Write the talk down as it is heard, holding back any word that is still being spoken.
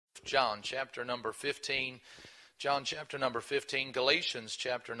John chapter number 15. John chapter number 15. Galatians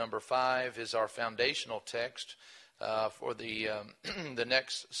chapter number 5 is our foundational text for the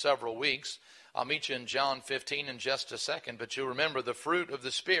next several weeks. I'll meet you in John 15 in just a second, but you'll remember the fruit of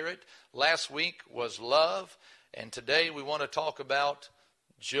the Spirit. Last week was love, and today we want to talk about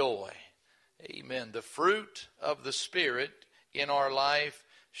joy. Amen. The fruit of the Spirit in our life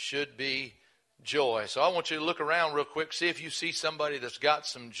should be joy. So I want you to look around real quick, see if you see somebody that's got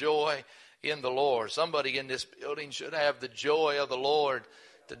some joy in the Lord. Somebody in this building should have the joy of the Lord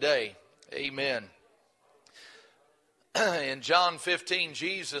today. Amen. In John 15,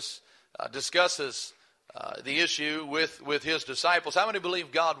 Jesus discusses the issue with his disciples. How many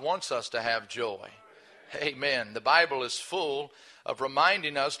believe God wants us to have joy? Amen. The Bible is full of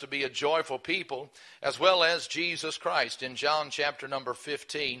reminding us to be a joyful people, as well as Jesus Christ. In John chapter number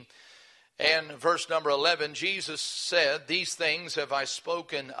 15 and verse number 11, Jesus said, "These things have I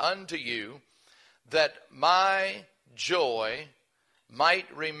spoken unto you, that my joy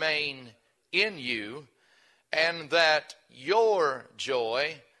might remain in you, and that your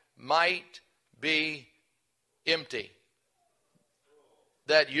joy might be empty."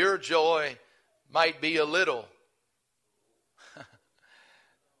 That your joy might be a little.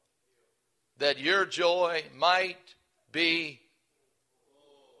 That your joy might be.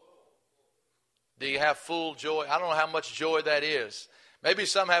 Do you have full joy? I don't know how much joy that is. Maybe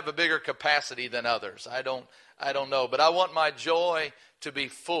some have a bigger capacity than others. I don't know. But I want my joy to be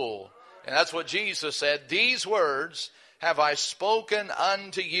full. And that's what Jesus said. "These words have I spoken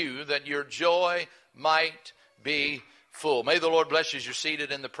unto you, that your joy might be full." May the Lord bless you as you're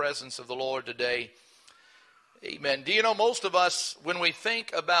seated in the presence of the Lord today. Amen. Do you know, most of us, when we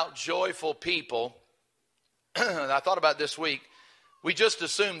think about joyful people, I thought about this week, we just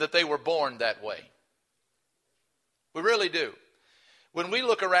assume that they were born that way. We really do. When we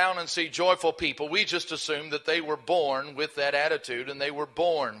look around and see joyful people, we just assume that they were born with that attitude and they were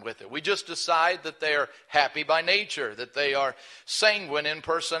born with it. We just decide that they are happy by nature, that they are sanguine in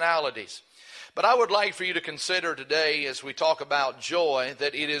personalities. But I would like for you to consider today, as we talk about joy,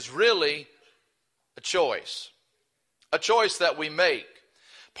 that it is really a choice that we make.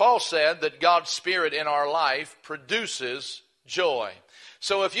 Paul said that God's Spirit in our life produces joy.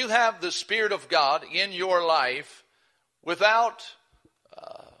 So if you have the Spirit of God in your life, without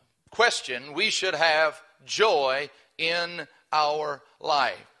question, we should have joy in our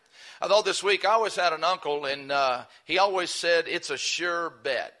life. I thought this week, I always had an uncle, and he always said, "It's a sure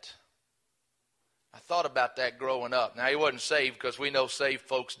bet." I thought about that growing up. Now, he wasn't saved, because we know saved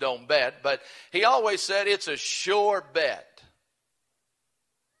folks don't bet, but he always said, "It's a sure bet."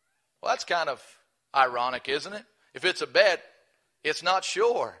 Well, that's kind of ironic, isn't it? If it's a bet, it's not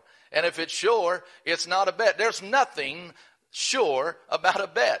sure. And if it's sure, it's not a bet. There's nothing sure about a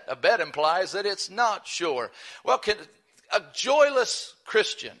bet. A bet implies that it's not sure. Well, can a joyless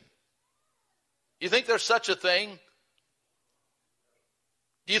Christian, you think there's such a thing?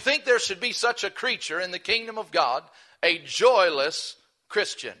 Do you think there should be such a creature in the kingdom of God, a joyless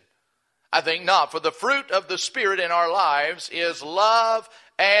Christian? I think not. For the fruit of the Spirit in our lives is love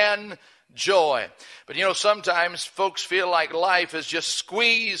and joy. But you know, sometimes folks feel like life has just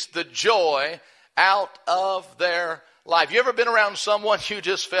squeezed the joy out of their life. You ever been around someone you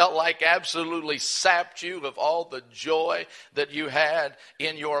just felt like absolutely sapped you of all the joy that you had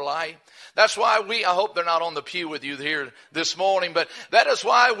in your life? That's why I hope they're not on the pew with you here this morning, but that is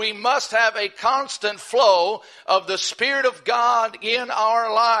why we must have a constant flow of the Spirit of God in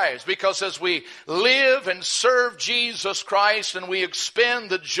our lives. Because as we live and serve Jesus Christ and we expend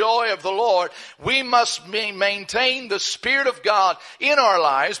the joy of the Lord, we must maintain the Spirit of God in our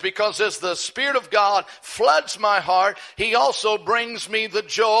lives, because as the Spirit of God floods my heart, He also brings me the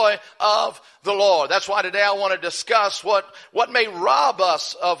joy of the Lord. That's why today I want to discuss what may rob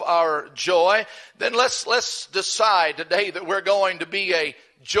us of our joy. Then let's decide today that we're going to be a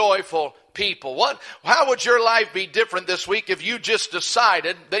joyful people. How would your life be different this week if you just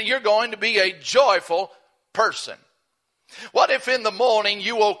decided that you're going to be a joyful person? What if in the morning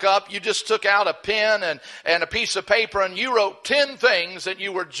you woke up, you just took out a pen and a piece of paper and you wrote 10 things that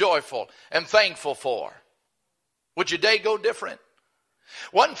you were joyful and thankful for? Would your day go different?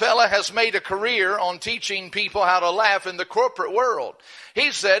 One fella has made a career on teaching people how to laugh in the corporate world.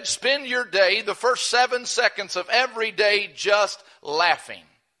 He said, spend your day, the first 7 seconds of every day, just laughing.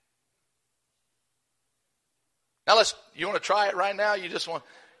 Now you want to try it right now?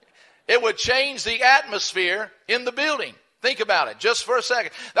 It would change the atmosphere in the building. Think about it just for a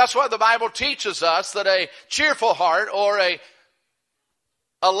second. That's why the Bible teaches us that a cheerful heart, or a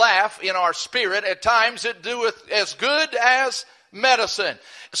laugh in our spirit, at times it doeth as good as medicine.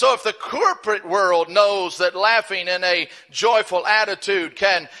 So if the corporate world knows that laughing in a joyful attitude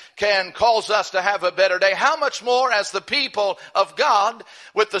can cause us to have a better day, how much more as the people of God,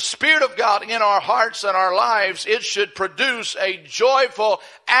 with the Spirit of God in our hearts and our lives, it should produce a joyful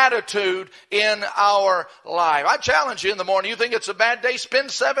attitude in our life. I challenge you in the morning, you think it's a bad day,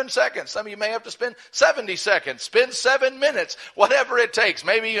 spend 7 seconds. Some of you may have to spend 70 seconds. Spend 7 minutes, whatever it takes.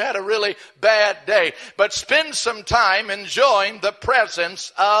 Maybe you had a really bad day. But spend some time enjoying the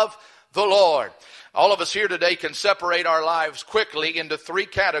presence of the Lord. All of us here today can separate our lives quickly into 3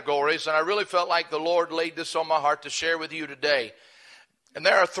 categories, and I really felt like the Lord laid this on my heart to share with you today. And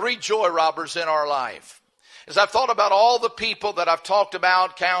there are 3 joy robbers in our life. As I've thought about all the people that I've talked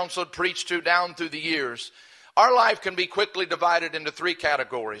about, counseled, preached to down through the years, our life can be quickly divided into 3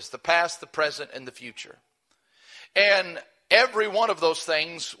 categories: the past, the present, and the future. And every one of those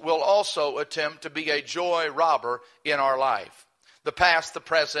things will also attempt to be a joy robber in our life. The past, the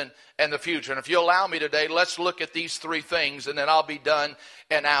present, and the future. And if you allow me today, let's look at these 3 things, and then I'll be done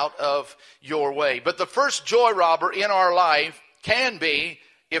and out of your way. But the first joy robber in our life can be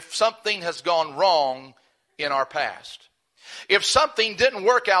if something has gone wrong in our past. If something didn't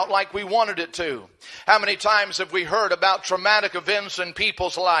work out like we wanted it to. How many times have we heard about traumatic events in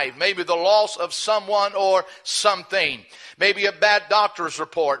people's life? Maybe the loss of someone or something. Maybe a bad doctor's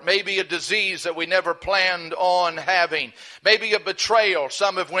report. Maybe a disease that we never planned on having. Maybe a betrayal.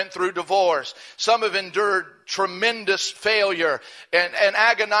 Some have went through divorce. Some have endured tremendous failure and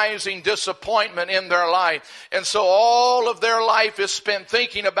agonizing disappointment in their life. And so all of their life is spent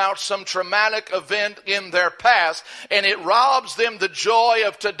thinking about some traumatic event in their past, and it robs them the joy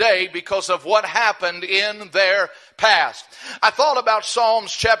of today because of what happened in their past. I thought about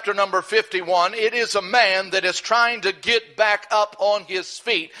Psalms chapter number 51. It is a man that is trying to get back up on his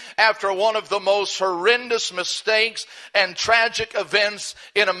feet after one of the most horrendous mistakes and tragic events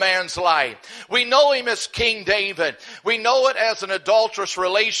in a man's life. We know him as King David. We know it as an adulterous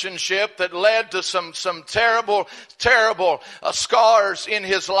relationship that led to some terrible scars in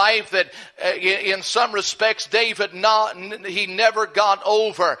his life that in some respects David he never got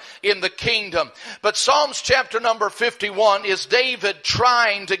over in the kingdom. But Psalms chapter number 51 is David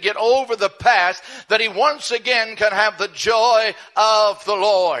trying to get over the past that he once again can have the joy of the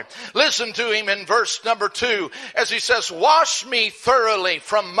Lord. Listen to him in verse number 2 as he says, "Wash me thoroughly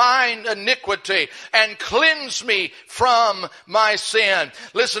from mine iniquity and cleanse me from my sin."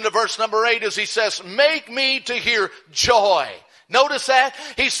 Listen to verse number 8 as he says, "Make me to hear joy." Notice that?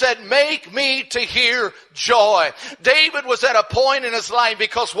 He said, "Make me to hear joy." David was at a point in his life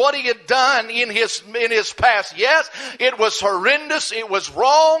because what he had done in his past, yes, it was horrendous, it was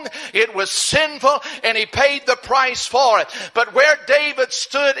wrong, it was sinful, and he paid the price for it. But where David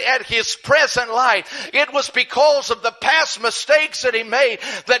stood at his present life, it was because of the past mistakes that he made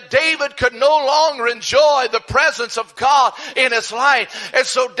that David could no longer enjoy the presence of God in his life. And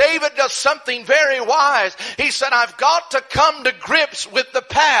so David does something very wise. He said, "I've got to come to grips with the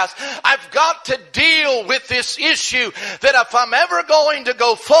past. I've got to deal with this issue that if I'm ever going to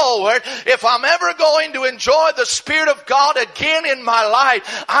go forward, if I'm ever going to enjoy the Spirit of God again in my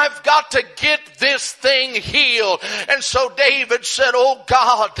life, I've got to get this thing healed." And so David said, "Oh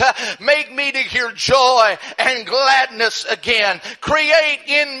God, make me to hear joy and gladness again. Create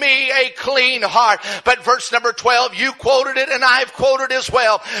in me a clean heart." But verse number 12, you quoted it and I've quoted as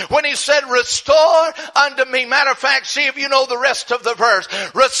well. When he said, "Restore unto me." Matter of fact, see if you know the rest of the verse.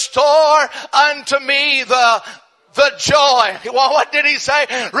 "Restore unto me the joy." Well, what did he say?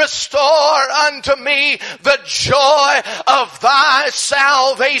 "Restore unto me the joy of thy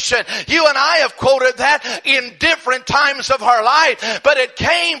salvation." You and I have quoted that in different times of our life, but it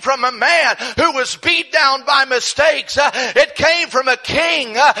came from a man who was beat down by mistakes. It came from a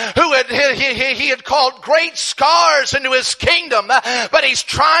king who he had called great scars into his kingdom, but he's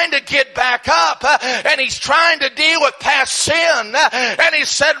trying to get back up, and he's trying to deal with past sin, and he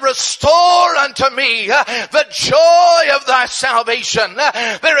said, "Restore unto me the joy of thy salvation."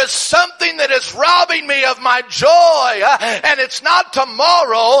 There is something that is robbing me of my joy, and it's not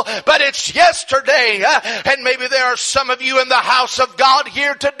tomorrow, but it's yesterday. And maybe there are some of you in the house of God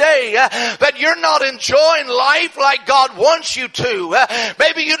here today that you're not enjoying life like God wants you to.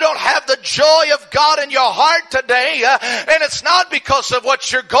 Maybe you don't have the joy of God in your heart today, and it's not because of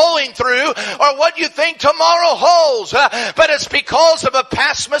what you're going through or what you think tomorrow holds, but it's because of a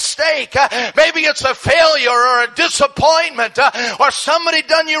past mistake. Maybe it's a failure or a disappointment, or somebody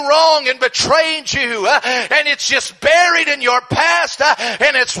done you wrong and betrayed you, and it's just buried in your past,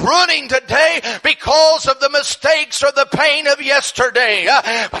 and it's running today because of the mistakes or the pain of yesterday.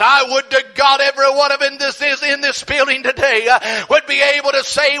 But I would to God every one of in this building today would be able to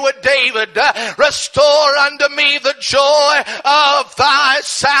say with David, restore unto me the joy of thy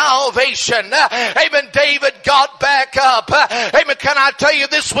salvation. Amen. David got back up. Amen. Can I tell you,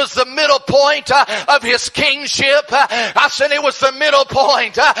 this was the middle point of his kingship. I said it was the middle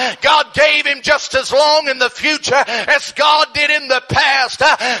point. God gave him just as long in the future as God did in the past.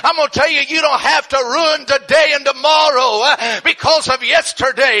 I'm going to tell you, you don't have to ruin today and tomorrow because of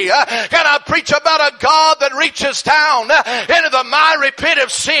yesterday. Can I preach about a God that reaches down into the miry pit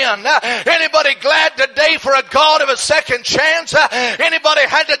of sin? Anybody glad today for a God of a second chance? Anybody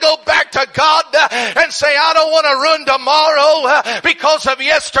had to go back to God and say, I don't want to ruin tomorrow because of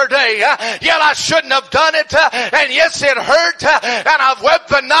yesterday. Yet I shouldn't have done it. And yes, it hurt. And I've wept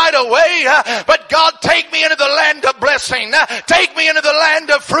the night away. But God, take me into the land of blessing. Take me into the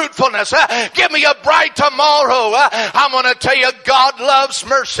land of fruitfulness. Give me a bright tomorrow. I'm going to tell you, God loves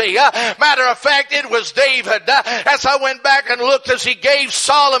mercy. Matter of fact, it was David. As I went back and looked as he gave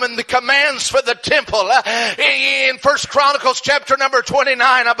Solomon the commands for the temple in 1 Chronicles chapter number 29,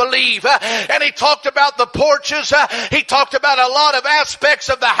 I believe. And he talked about the porches. He talked about a lot of aspects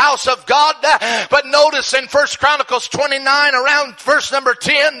of the house of God. But notice in 1 Chronicles 29, around verse number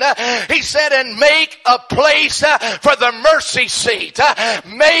 10, he said, and make a place for the mercy seat.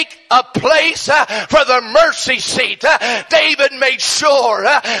 Make a place for the mercy seat. David made sure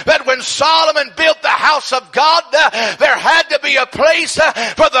that when Solomon built the house of God, there had to be a place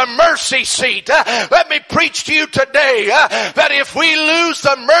for the mercy seat. Let me preach to you today that if we lose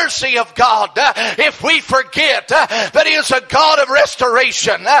the mercy of God, if we forget that He is a God of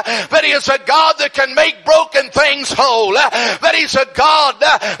restoration, that He is a God that can make broken things whole, that He's a God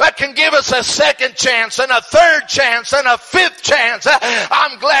that can give us a second chance and a third chance and a fifth chance.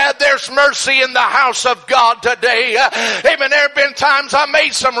 I'm glad there's mercy in the house of God today. Amen. There have been times I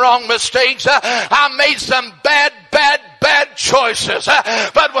made some wrong mistakes. I made some bad choices.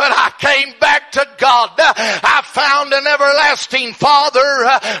 But when I came back to God, I found an everlasting Father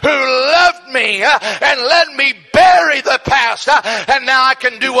who loved me and let me bury the past. And now I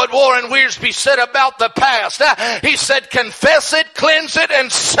can do what Warren Wiersbe said about the past. He said, confess it, cleanse it,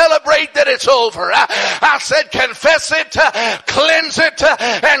 and celebrate that it's over. I said, confess it, cleanse it,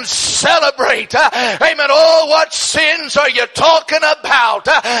 and celebrate. Amen. Oh, what sins are you talking about?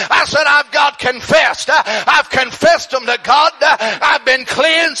 I said, I've got confessed. I've confessed them to God. I've been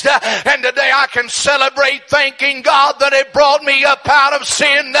cleansed. And today I can celebrate thanking God that He brought me up out of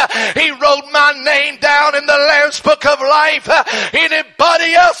sin. He wrote my name down in the Lamb's Book of Life.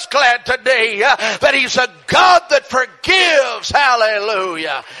 Anybody else glad today that He's a God that forgives?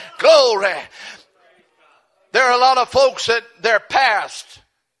 Hallelujah. Glory. There are a lot of folks that their past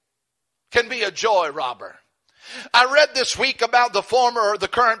can be a joy robber. I read this week about the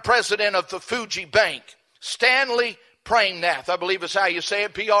current president of the Fuji Bank, Stanley Praimnath. I believe is how you say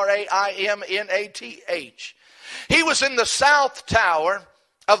it, Praimnath. He was in the South Tower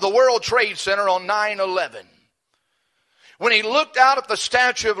of the World Trade Center on 9/11 when he looked out at the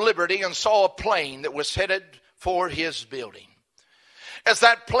Statue of Liberty and saw a plane that was headed for his building. As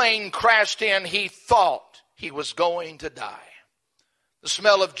that plane crashed in, he thought he was going to die. The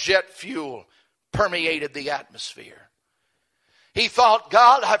smell of jet fuel permeated the atmosphere. He thought,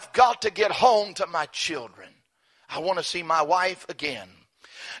 God, I've got to get home to my children. I want to see my wife again.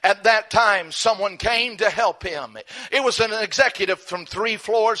 At that time, someone came to help him. It was an executive from 3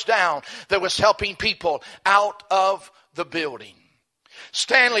 floors down that was helping people out of the building.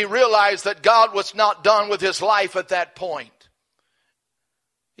 Stanley realized that God was not done with his life at that point.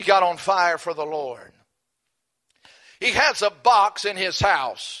 He got on fire for the Lord. He has a box in his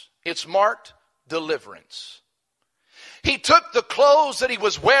house. It's marked deliverance. He took the clothes that he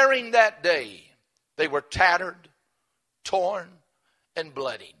was wearing that day. They were tattered, torn, and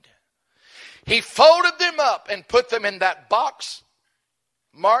bloodied. He folded them up and put them in that box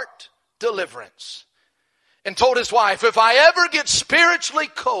marked deliverance. And told his wife, if I ever get spiritually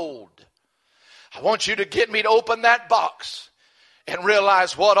cold, I want you to get me to open that box and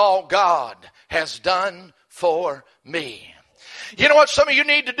realize what all God has done for me. You know what some of you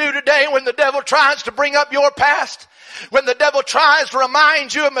need to do today when the devil tries to bring up your past? When the devil tries to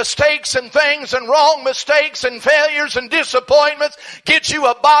remind you of mistakes and things and wrong mistakes and failures and disappointments, get you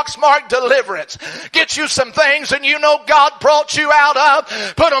a box marked deliverance. Get you some things and you know God brought you out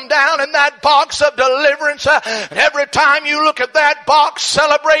of. Put them down in that box of deliverance. And every time you look at that box,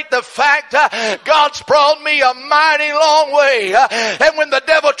 celebrate the fact God's brought me a mighty long way. And when the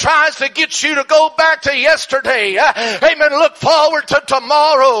devil tries to get you to go back to yesterday, amen, look forward to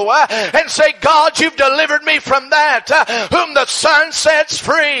tomorrow and say, God, you've delivered me from that. Whom the Son sets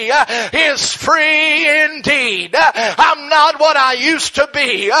free is free indeed. I'm not what I used to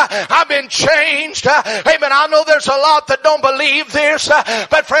be. I've been changed. Amen. I know there's a lot that don't believe this,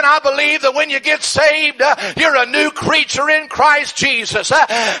 but friend, I believe that when you get saved, you're a new creature in Christ Jesus. Amen.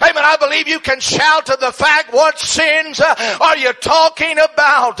 I believe you can shout to the fact, what sins are you talking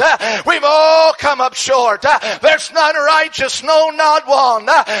about? We've all come up short. There's none righteous, no, not one.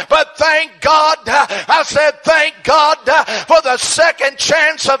 But thank God, I said thank God for the second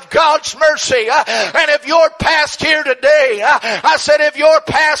chance of God's mercy. And if your past here today, I said if your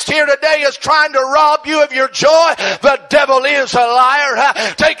past here today is trying to rob you of your joy, the devil is a liar.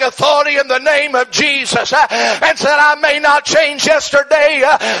 Take authority in the name of Jesus and said, I may not change yesterday,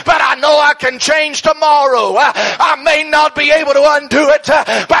 but I know I can change tomorrow. I may not be able to undo it,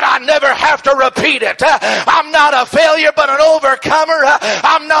 but I never have to repeat it. I'm not a failure, but an overcomer.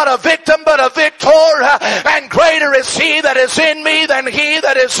 I'm not a victim, but a victor. And greater is he that is in me than he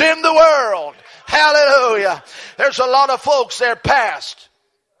that is in the world. Hallelujah. There's a lot of folks, their past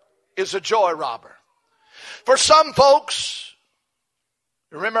is a joy robber. For some folks,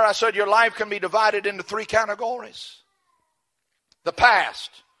 remember I said your life can be divided into three categories. The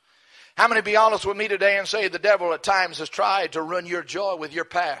past. How many be honest with me today and say the devil at times has tried to ruin your joy with your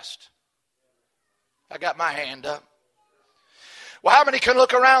past? I got my hand up. Well, how many can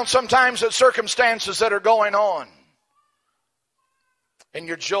look around sometimes at circumstances that are going on and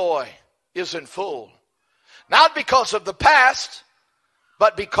your joy isn't full? Not because of the past,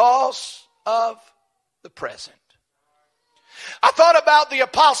 but because of the present. I thought about the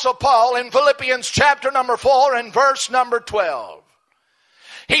Apostle Paul in Philippians chapter number 4 and verse number 12.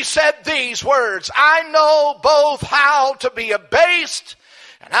 He said these words, I know both how to be abased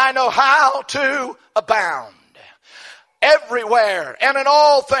and I know how to abound. Everywhere and in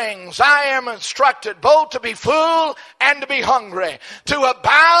all things I am instructed both to be full and to be hungry, to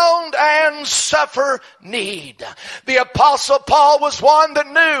abound and suffer need. The Apostle Paul was one that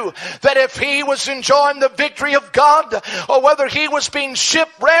knew that if he was enjoying the victory of God, or whether he was being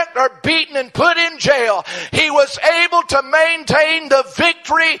shipwrecked or beaten and put in jail, he was able to maintain the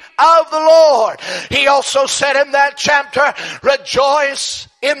victory of the Lord. He also said in that chapter, rejoice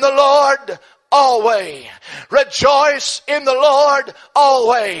in the Lord always. Rejoice in the Lord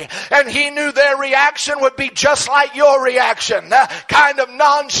always. And he knew their reaction would be just like your reaction, kind of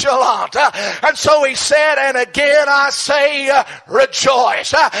nonchalant. And so he said, and again I say,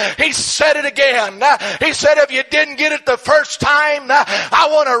 rejoice. He said it again. He said, if you didn't get it the first time, I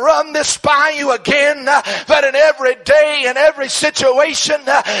want to run this by you again, that in every day, in every situation,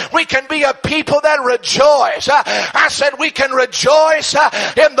 we can be a people that rejoice. I said we can rejoice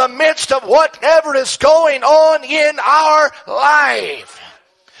in the midst of whatever is going on in our life.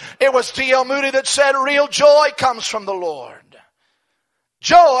 It was D.L. Moody that said real joy comes from the Lord.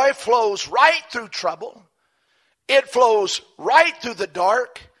 Joy flows right through trouble. It flows right through the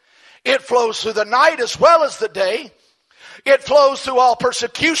dark. It flows through the night as well as the day. It flows through all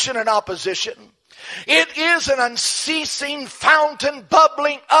persecution and opposition. It is an unceasing fountain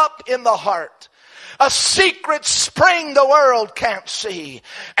bubbling up in the heart. A secret spring the world can't see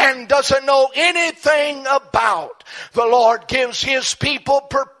and doesn't know anything about. The Lord gives his people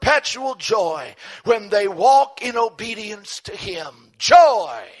perpetual joy when they walk in obedience to him.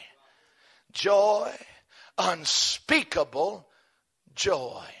 Joy. Joy. Unspeakable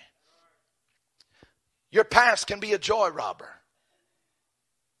joy. Your past can be a joy robber.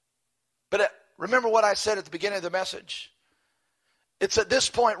 But remember what I said at the beginning of the message? It's at this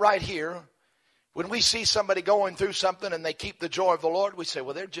point right here, when we see somebody going through something and they keep the joy of the Lord, we say,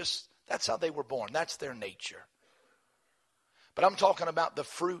 well, that's how they were born. That's their nature. But I'm talking about the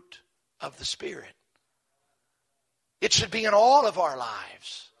fruit of the Spirit. It should be in all of our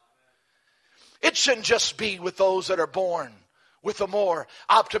lives. It shouldn't just be with those that are born with a more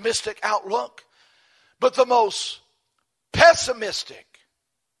optimistic outlook, but the most pessimistic,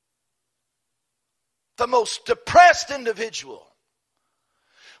 the most depressed individual,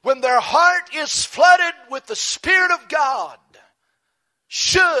 when their heart is flooded with the Spirit of God,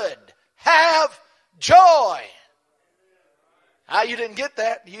 should have joy. You didn't get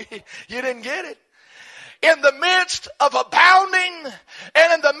that. You didn't get it. In the midst of abounding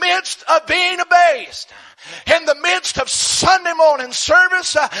and in the midst of being abased, in the midst of Sunday morning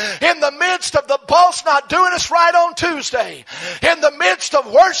service, in the midst of the boss not doing us right on Tuesday, in the midst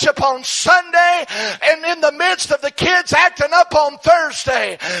of worship on Sunday, and in the midst of the kids acting up on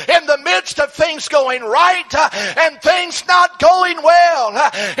Thursday, in the midst of things going right and things not going well,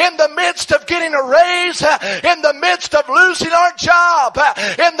 in the midst of getting a raise, in the midst of losing our job,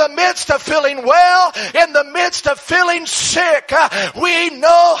 in the midst of feeling well, in the midst of feeling sick, we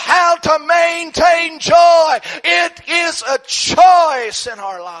know how to maintain joy. It is a choice in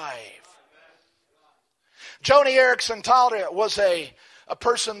our life. Joni Eareckson Tada was a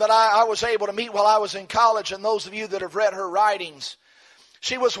person that I was able to meet while I was in college, and those of you that have read her writings,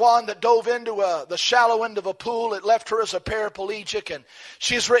 she was one that dove into the shallow end of a pool. It left her as a paraplegic, and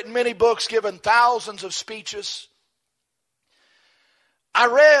she's written many books, given thousands of speeches. I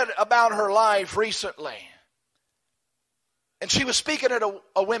read about her life recently, and she was speaking at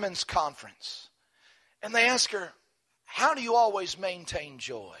a women's conference. And they asked her, how do you always maintain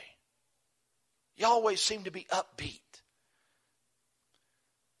joy? You always seem to be upbeat.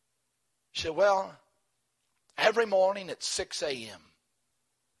 She said, well, every morning at 6 a.m.,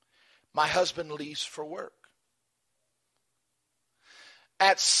 my husband leaves for work.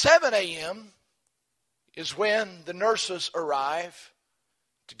 At 7 a.m. is when the nurses arrive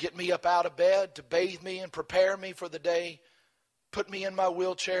to get me up out of bed, to bathe me and prepare me for the day, put me in my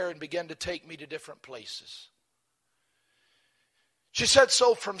wheelchair and begin to take me to different places. She said,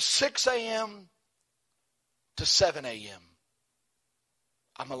 so from 6 a.m. to 7 a.m.,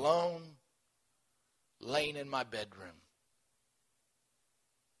 I'm alone, laying in my bedroom.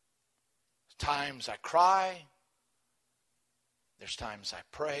 There's times I cry. There's times I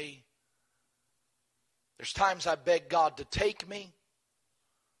pray. There's times I beg God to take me.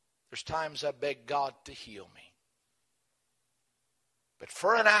 There's times I beg God to heal me. But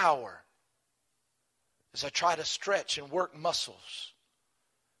for an hour, as I try to stretch and work muscles,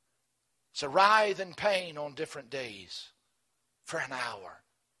 as I writhe in pain on different days, for an hour,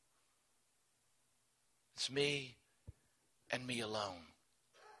 it's me and me alone.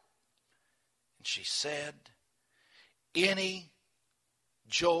 And she said, any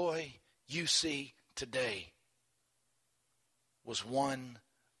joy you see today was won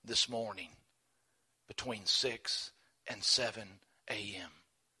this morning between 6 and 7 a.m. You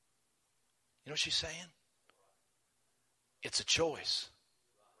know what she's saying? It's a choice.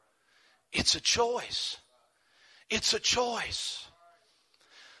 It's a choice. It's a choice.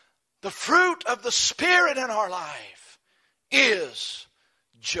 The fruit of the Spirit in our life is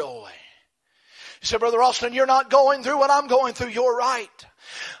joy. You say, Brother Ralston, you're not going through what I'm going through. You're right.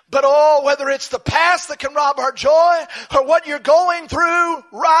 But whether it's the past that can rob our joy or what you're going through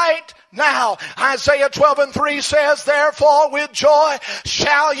right now. Isaiah 12:3 says, therefore with joy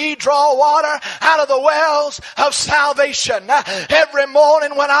shall ye draw water out of the wells of salvation. Every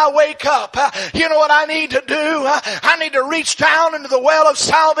morning when I wake up, you know what I need to do? I need to reach down into the well of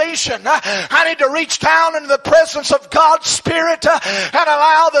salvation. I need to reach down into the presence of God's Spirit and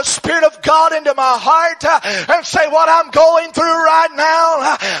allow the Spirit of God into my heart and say, what I'm going through right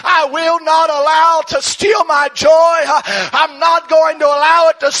now, I will not allow to steal my joy. I'm not going to allow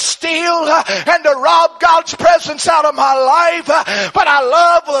it to steal and to rob God's presence out of my life. But I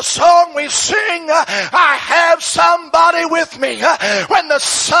love the song we sing, I have somebody with me. When the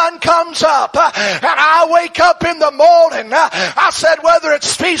sun comes up and I wake up in the morning, I said, whether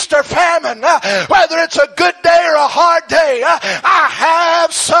it's feast or famine, whether it's a good day or a hard day, I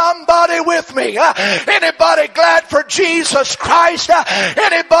have somebody with me. Anybody glad for Jesus Christ?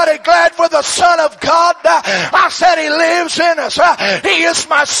 Anybody glad for the Son of God? I said he lives in us. He is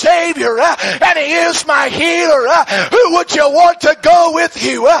my Savior and he is my healer. Who would you want to go with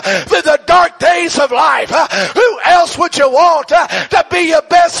you through the dark days of life? Who else would you want to be your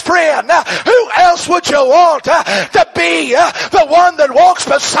best friend? Who else would you want to be the one that walks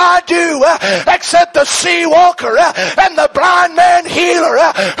beside you except the sea walker and the blind man healer?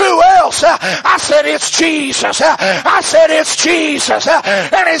 Who else? I said it's Jesus. I said it's Jesus.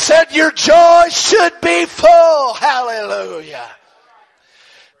 And he said your joy should be full. Hallelujah.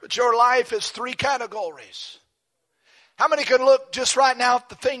 But your life is 3 categories. How many can look just right now at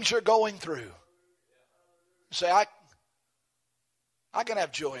the things you're going through? Say, I can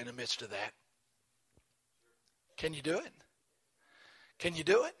have joy in the midst of that. Can you do it? Can you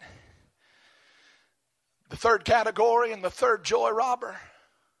do it? The third category and the third joy robber,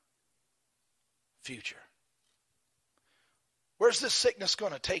 future. Where's this sickness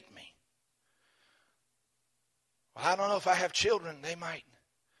going to take me? I don't know, if I have children, they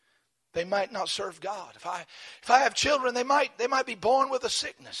might not serve God. If I have children, they might be born with a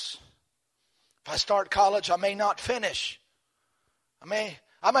sickness. If I start college, I may not finish. I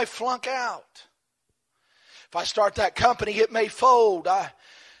may flunk out. If I start that company, it may fold.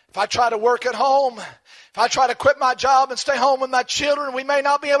 If I try to work at home, if I try to quit my job and stay home with my children, we may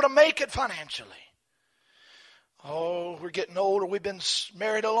not be able to make it financially. Oh, we're getting older. We've been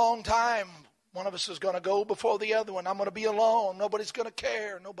married a long time. One of us is going to go before the other one. I'm going to be alone. Nobody's going to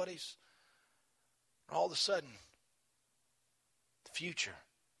care. All of a sudden, the future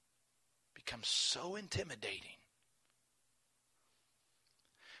becomes so intimidating.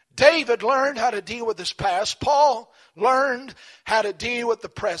 David learned how to deal with his past. Paul learned how to deal with the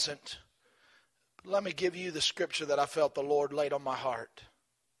present. Let me give you the scripture that I felt the Lord laid on my heart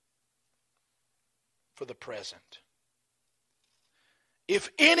for the present. If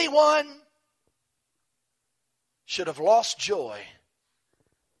anyone should have lost joy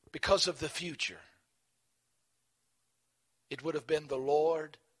because of the future, it would have been the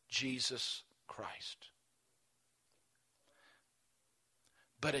Lord Jesus Christ.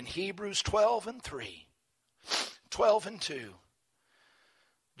 But in Hebrews 12 and 2,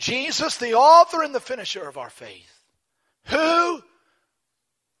 Jesus, the author and the finisher of our faith, who,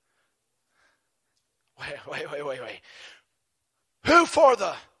 who for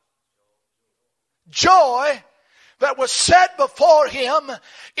the joy that was set before him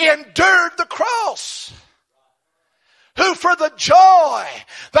endured the cross. Who for the joy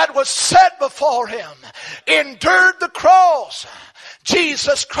that was set before him endured the cross.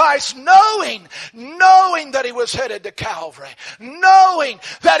 Jesus Christ, knowing that he was headed to Calvary, knowing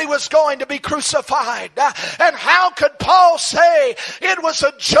that he was going to be crucified. And how could Paul say it was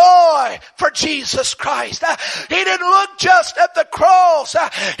a joy for Jesus Christ? He didn't look just at the cross.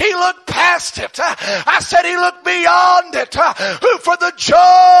 He looked past it. I said he looked beyond it. Who for the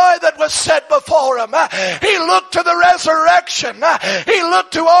joy that was set before him, he looked to the resurrection. He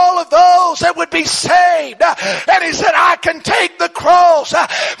looked to all of those that would be saved. And he said, I can take the cross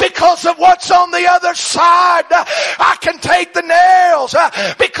because of what's on the other side. I can take the nails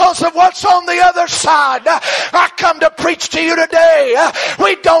because of what's on the other side. I come to preach to you today.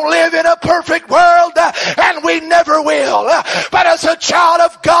 We don't live in a perfect world, and we never will. But as a child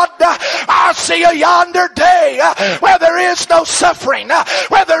of God, I see a yonder day where there is no suffering,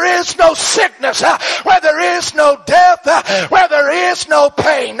 where there is no sickness, where there is no death, where there is no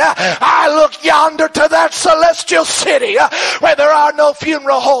pain. I look yonder to that celestial city where there are no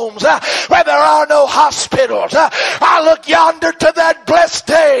funeral homes, where there are no hospitals. I look yonder to that blessed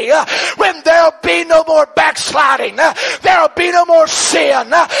day when there'll be no more backsliding, there'll be no more sin,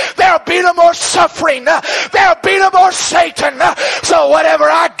 there'll be no more suffering, there'll be no more Satan. So whatever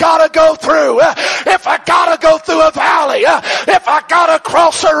I gotta go through, if I gotta go through a valley, if I gotta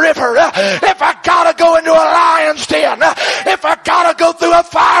cross a river, if I gotta go into a lion's den, if I gotta go through a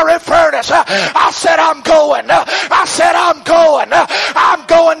fiery furnace, I said I'm going. I said I'm going. I'm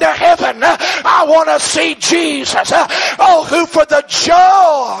going to heaven. I want to see Jesus. Oh, who for the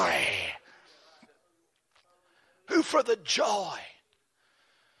joy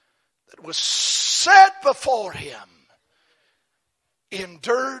that was set before him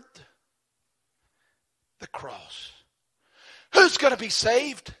endured the cross. Who's going to be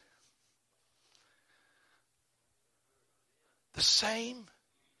saved? The same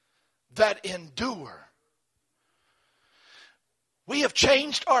that endure. We have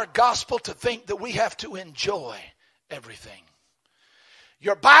changed our gospel to think that we have to enjoy everything.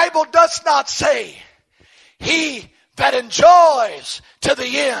 Your Bible does not say, he that enjoys to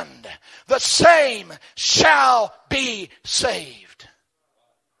the end, the same shall be saved.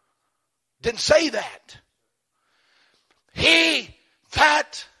 Didn't say that. He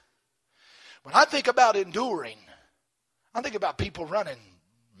that, when I think about enduring, I think about people running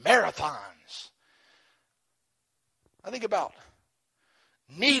marathons. I think about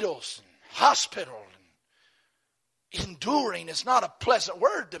needles and hospital. And enduring is not a pleasant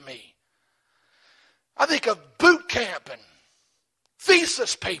word to me. I think of boot camp and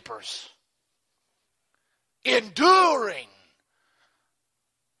thesis papers. Enduring.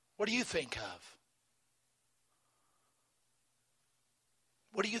 What do you think of?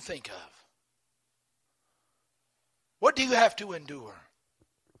 What do you think of? What do you have to endure?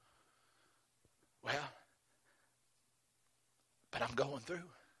 Well, but I'm going through.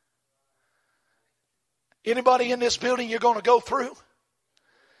 Anybody in this building you're going to go through?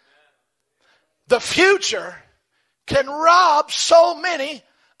 The future can rob so many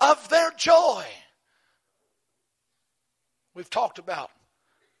of their joy. We've talked about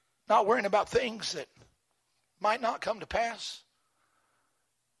not worrying about things that might not come to pass.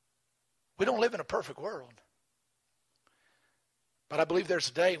 We don't live in a perfect world. But I believe there's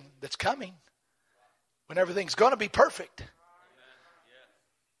a day that's coming when everything's going to be perfect.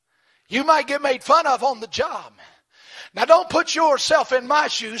 You might get made fun of on the job. Now don't put yourself in my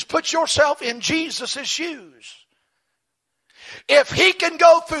shoes. Put yourself in Jesus' shoes. If he can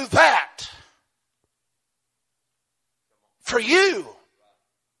go through that for you,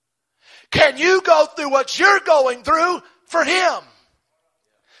 can you go through what you're going through for him?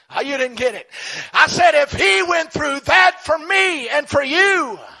 Oh, you didn't get it. I said if he went through that for me and for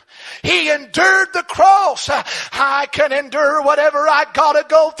you, he endured the cross. I can endure whatever I gotta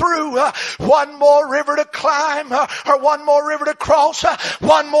go through. One more river to climb, or one more river to cross,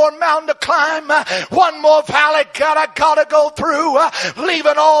 one more mountain to climb, one more valley I gotta go through,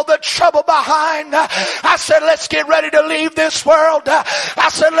 leaving all the trouble behind. I said, let's get ready to leave this world. I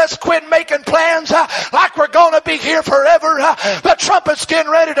said, let's quit making plans like we're gonna be here forever. The trumpet's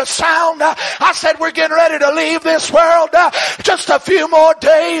getting ready to sound. I said, we're getting ready to leave this world. Just a few more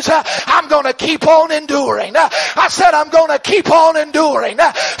days. I'm going to keep on enduring. I said I'm going to keep on enduring.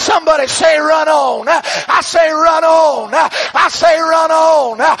 Somebody say run on. I say run on. I say run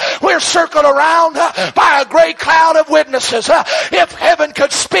on. We're circled around by a great cloud of witnesses. If heaven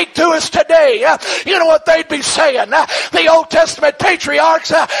could speak to us today, you know what they'd be saying? The Old Testament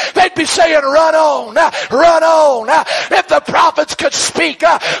patriarchs, they'd be saying run on. Run on. If the prophets could speak,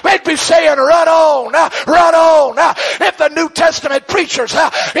 they'd be saying run on. Run on. If the New Testament preachers,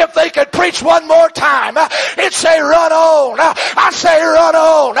 if they could preach one more time, it'd say run on. I say run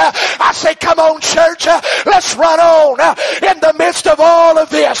on. I say come on church, let's run on. In the midst of all of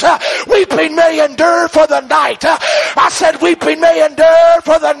this, weeping may endure for the night. I said weeping may endure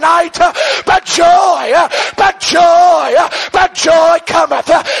for the night, but joy cometh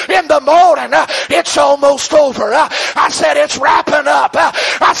in the morning. It's almost over. I said it's wrapping up.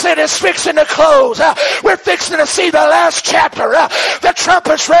 I said it's fixing to close. We're fixing to see the last chapter. The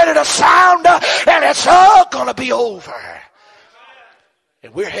trumpet's ready to sound, and it's all going to be over.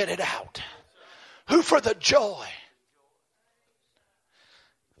 And we're headed out. Who for the joy?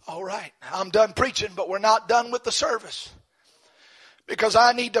 All right, I'm done preaching, but we're not done with the service. Because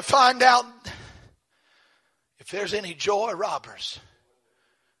I need to find out if there's any joy robbers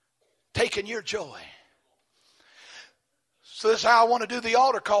taking your joy. So this is how I want to do the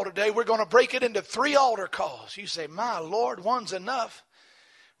altar call today. We're going to break it into 3 altar calls. You say, my Lord, one's enough.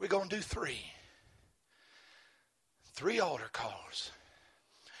 We're going to do 3. 3 altar calls.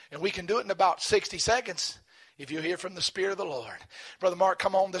 And we can do it in about 60 seconds if you hear from the Spirit of the Lord. Brother Mark,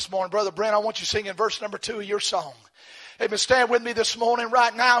 come on this morning. Brother Brent, I want you singing verse number 2 of your song. Amen. Stand with me this morning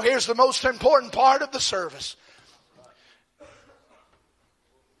right now. Here's the most important part of the service.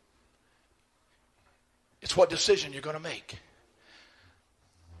 It's what decision you're going to make.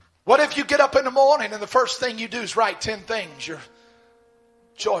 What if you get up in the morning and the first thing you do is write 10 things you're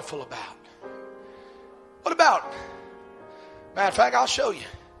joyful about? What about, matter of fact, I'll show you.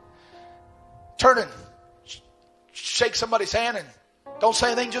 Turn and shake somebody's hand and don't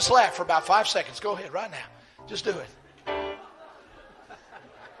say anything, just laugh for about 5 seconds. Go ahead right now. Just do it.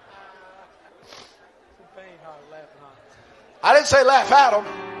 I didn't say laugh at them.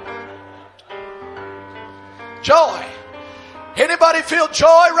 Joy. Anybody feel joy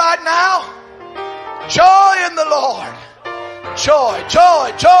right now? Joy in the Lord. Joy,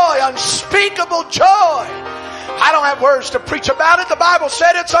 joy, joy, unspeakable joy. I don't have words to preach about it. The Bible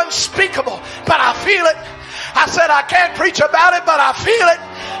said it's unspeakable, but I feel it. I said I can't preach about it, but I feel it.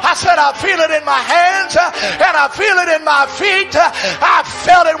 I said I feel it in my hands and I feel it in my feet. I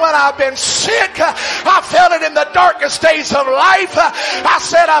felt it when I've been sick. I felt it in the darkest days of life. I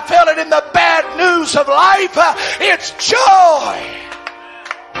said I felt it in the bad news of life. It's joy.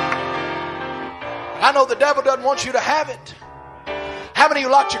 I know the devil doesn't want you to have it. How many of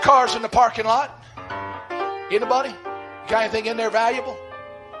you locked your cars in the parking lot? Anybody? You got anything in there valuable?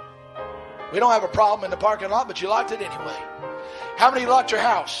 We don't have a problem in the parking lot, but you locked it anyway. How many locked your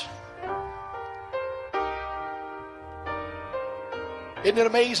house? Isn't it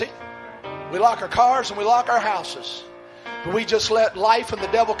amazing? We lock our cars and we lock our houses. But we just let life and the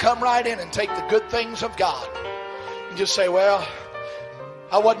devil come right in and take the good things of God. And just say, well,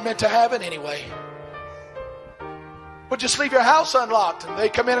 I wasn't meant to have it anyway. Well, just leave your house unlocked and they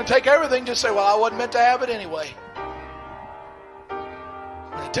come in and take everything. Just say, well, I wasn't meant to have it anyway.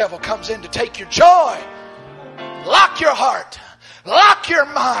 When the devil comes in to take your joy, lock your heart. Lock your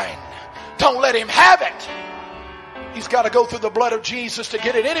mind. Don't let him have it. He's got to go through the blood of Jesus to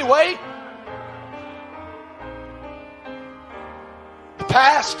get it anyway. The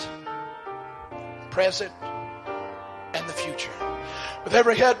past, present, and the future. With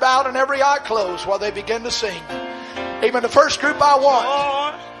every head bowed and every eye closed while they begin to sing. Amen. The first group I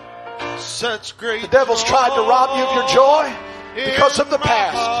want. Such great the devil's tried to rob you of your joy because of the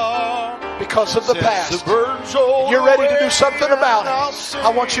past. Because of the past. You're ready to do something about it. I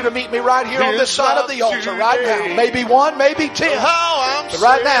want you to meet me right here on this side of the altar right now. Maybe 1, maybe 10. But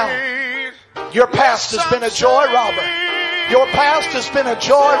right now, your past has been a joy robber. Your past has been a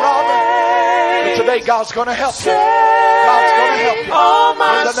joy robber. But today God's going to help you. God's going to help you.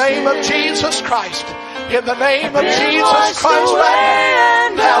 In the name of Jesus Christ. In the name of Jesus Christ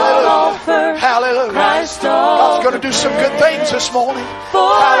right now. Hallelujah. Hallelujah. God's going to do some good things this morning.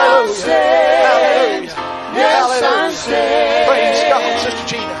 Hallelujah. Hallelujah. Hallelujah. Praise God. Sister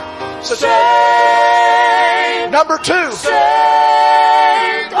Gina. Sister Gina. Number 2.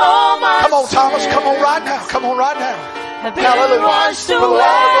 Come on, Thomas. Come on right now. Come on right now. Hallelujah. Stanley,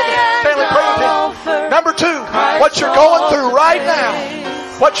 pray with him. Number 2. What you're going through right now.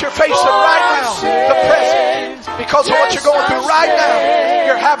 What you're facing right now, the present, because of what you're going through right now,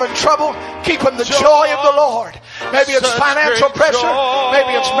 you're having trouble keeping the joy of the Lord. Maybe it's financial pressure,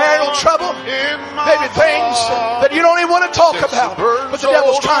 maybe it's marital trouble, maybe things that you don't even want to talk about, but the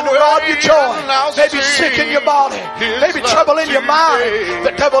devil's trying to rob your joy. Maybe sick in your body, maybe trouble in your mind.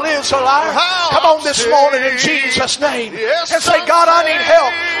 The devil is a liar. Come on this morning in Jesus' name and say, God, I need help.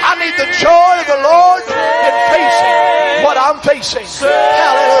 I need the joy of the Lord in facing what I'm facing.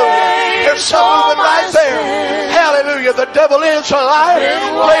 Hallelujah. There's some movement right there. Hallelujah. The devil is a liar.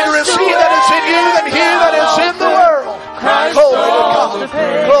 Greater is he that is in you than he that is in the world. Glory to God.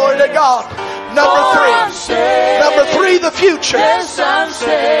 Glory to God. Number 3, the future.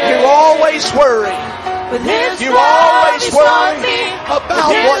 You always worry. You always worry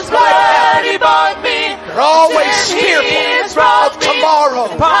about what might happen. You're always fearful of tomorrow.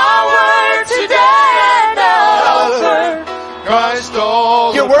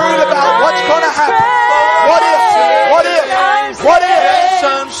 You're worried about what's going to happen. What if? What if? What if?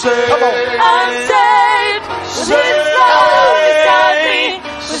 Come on. I'm saved. With His blood He got me.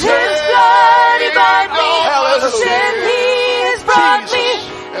 With His blood He bought me. With sin He has brought me.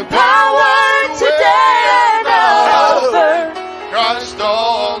 And power today and over.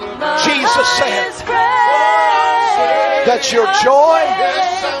 Jesus said that your joy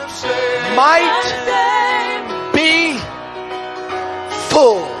might be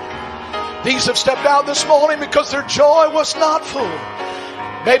full. These have stepped out this morning because their joy was not full.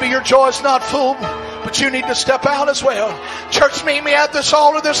 Maybe your joy is not full, but you need to step out as well. Church, meet me at this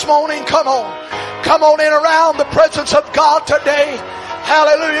altar this morning. Come on. Come on in around the presence of God today.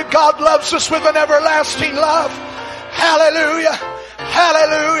 Hallelujah. God loves us with an everlasting love. Hallelujah.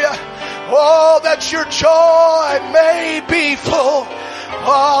 Hallelujah. Oh, that your joy may be full.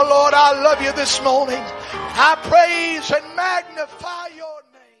 Oh, Lord, I love you this morning. I praise and magnify your